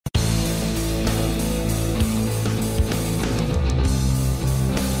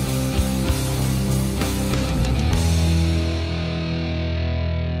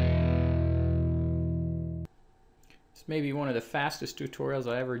maybe one of the fastest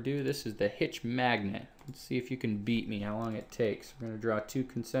tutorials I ever do. This is the hitch magnet. Let's see if you can beat me how long it takes. We're going to draw two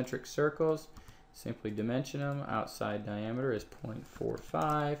concentric circles, simply dimension them. Outside diameter is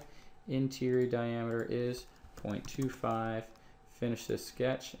 0.45, interior diameter is 0.25. Finish this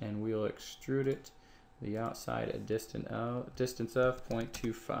sketch and we'll extrude it. The outside a distance of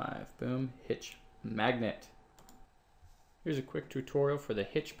 0.25. Boom, hitch magnet. Here's a quick tutorial for the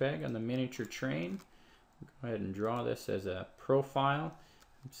hitch peg on the miniature train. Go ahead and draw this as a profile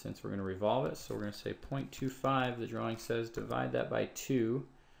since we're going to revolve it. So we're going to say 0.25. The drawing says divide that by 2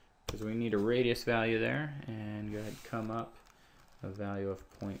 because we need a radius value there. And go ahead and come up a value of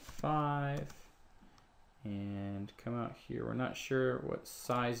 0.5 and come out here. We're not sure what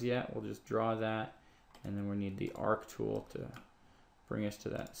size yet. We'll just draw that. And then we need the arc tool to bring us to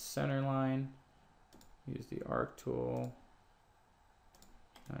that center line. Use the arc tool.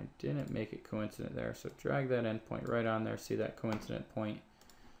 I didn't make it coincident there, so drag that endpoint right on there. See that coincident point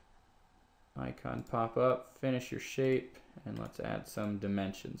icon pop up. Finish your shape, and let's add some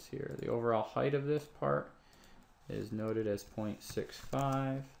dimensions here. The overall height of this part is noted as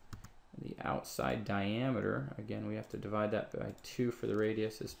 0.65. The outside diameter, again, we have to divide that by 2 for the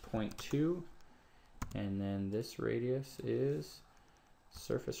radius, is 0.2. And then this radius is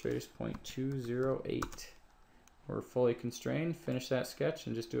surface radius 0.208. We're fully constrained. Finish that sketch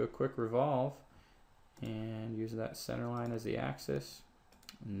and just do a quick revolve and use that center line as the axis.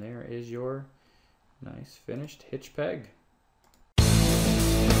 And there is your nice finished hitch peg.